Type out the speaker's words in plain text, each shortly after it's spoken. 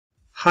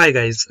Hi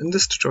guys, in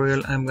this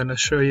tutorial I'm gonna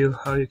show you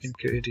how you can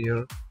create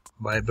your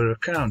Viber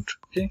account.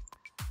 Okay,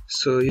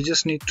 so you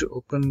just need to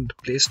open the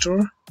Play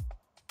Store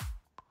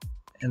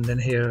and then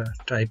here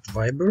type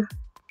Viber.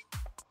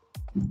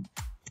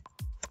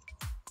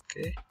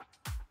 Okay,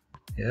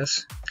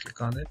 yes,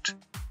 click on it,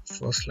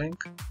 first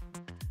link,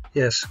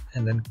 yes,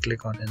 and then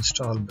click on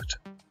install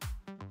button.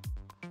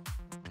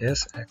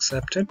 Yes,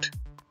 accept it.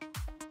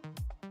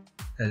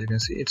 As you can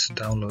see, it's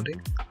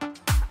downloading.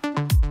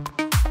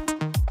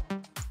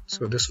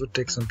 So this would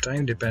take some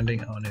time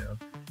depending on your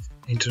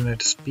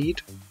internet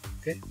speed.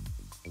 Okay,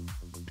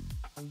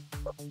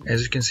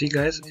 as you can see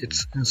guys,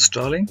 it's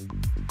installing.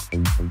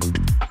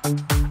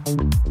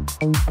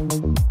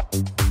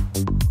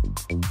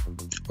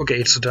 Okay,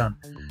 it's done,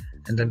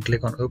 and then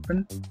click on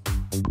open.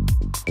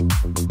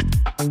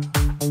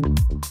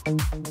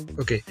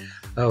 Okay,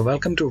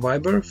 welcome to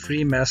Viber.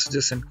 Free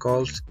messages and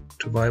calls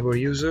to Viber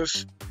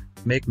users.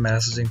 Make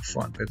messaging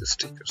fun with the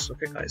stickers.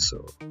 Okay guys,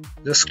 so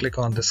just click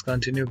on this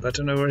continue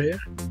button over here.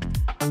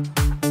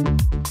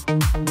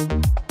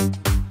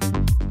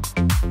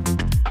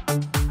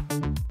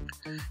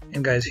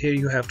 And guys, here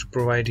you have to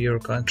provide your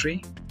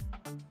country.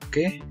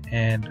 Okay,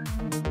 and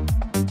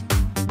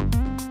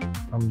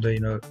from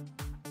the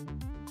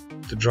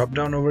the drop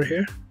down over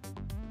here,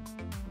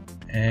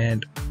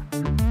 and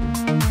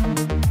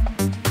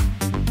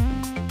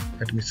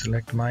let me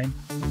select mine.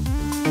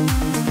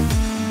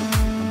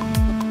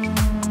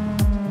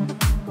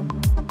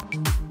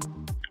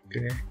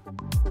 Okay,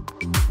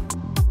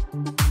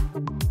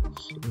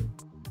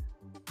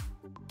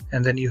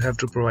 and then you have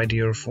to provide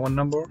your phone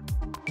number.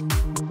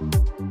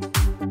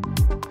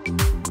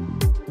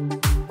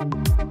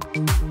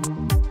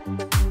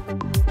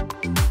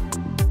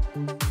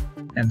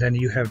 And then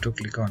you have to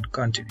click on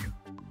continue.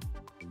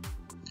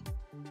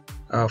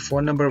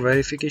 Phone number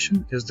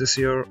verification. Is this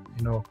your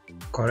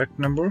correct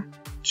number?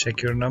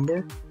 Check your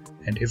number,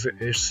 and if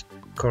it is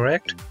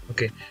correct,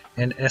 okay,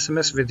 and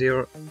SMS with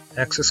your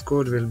access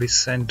code will be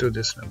sent to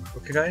this number.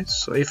 Okay guys,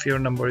 so if your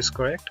number is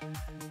correct,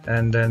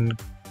 and then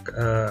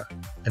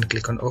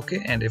click on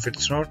OK, and if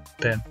it's not,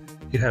 then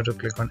you have to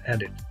click on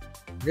edit.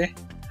 Okay,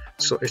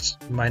 so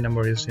my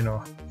number is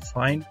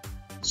fine,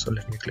 so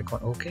let me click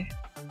on OK.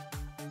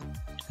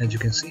 As you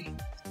can see,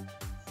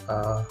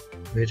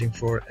 waiting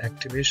for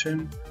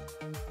activation.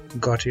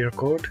 Got your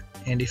code,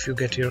 and if you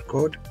get your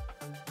code,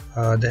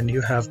 then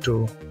you have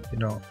to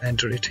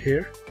enter it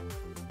here.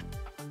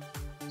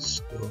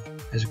 So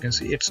as you can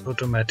see, it's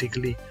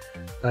automatically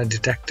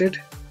detected,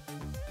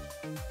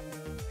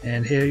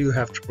 and here you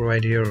have to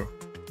provide your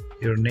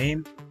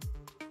name.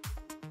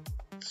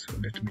 So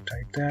let me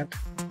type that,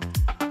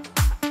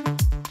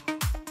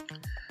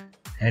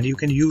 and you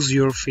can use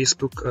your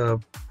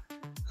Facebook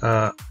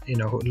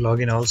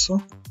login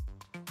also.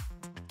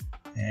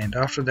 And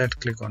after that,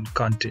 click on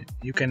continue.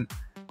 You can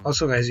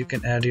also guys, you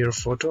can add your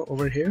photo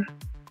over here,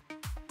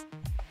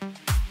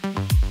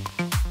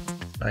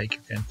 like you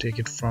can take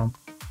it from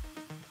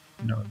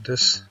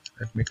this.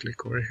 Let me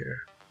click over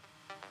here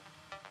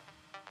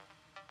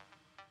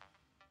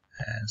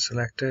and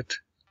select it.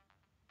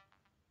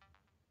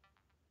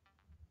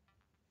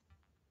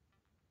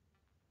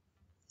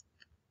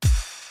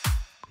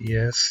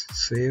 Yes,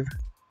 save.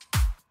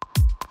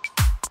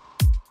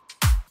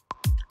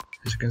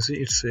 As you can see,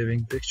 it's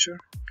saving picture.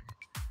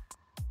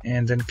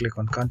 And then click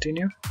on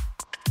continue.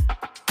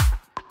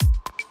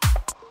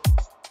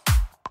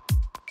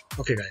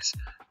 Okay guys,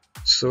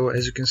 so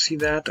as you can see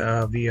that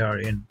we are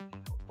in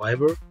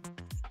Viber,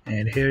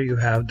 and here you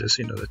have this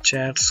the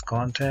chats,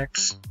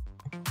 contacts,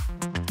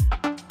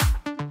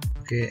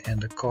 okay, and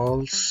the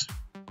calls,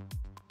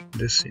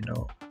 this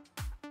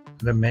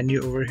the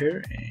menu over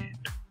here,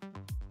 and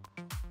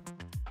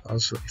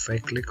also if I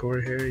click over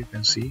here, you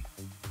can see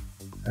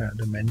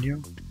the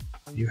menu.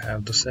 You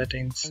have the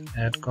settings,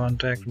 add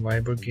contact,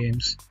 Viber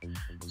games,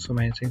 so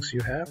many things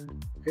you have.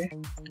 Okay,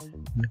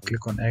 and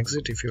click on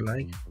exit if you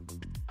like.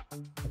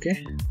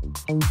 Okay,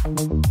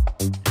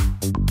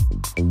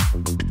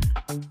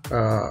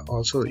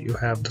 also you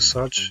have the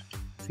search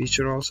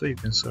feature also, you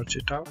can search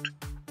it out.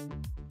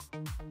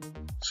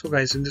 So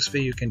guys, in this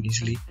way you can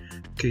easily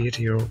create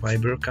your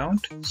Viber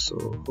account.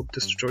 So hope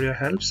this tutorial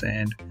helps,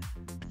 and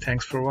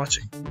thanks for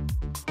watching.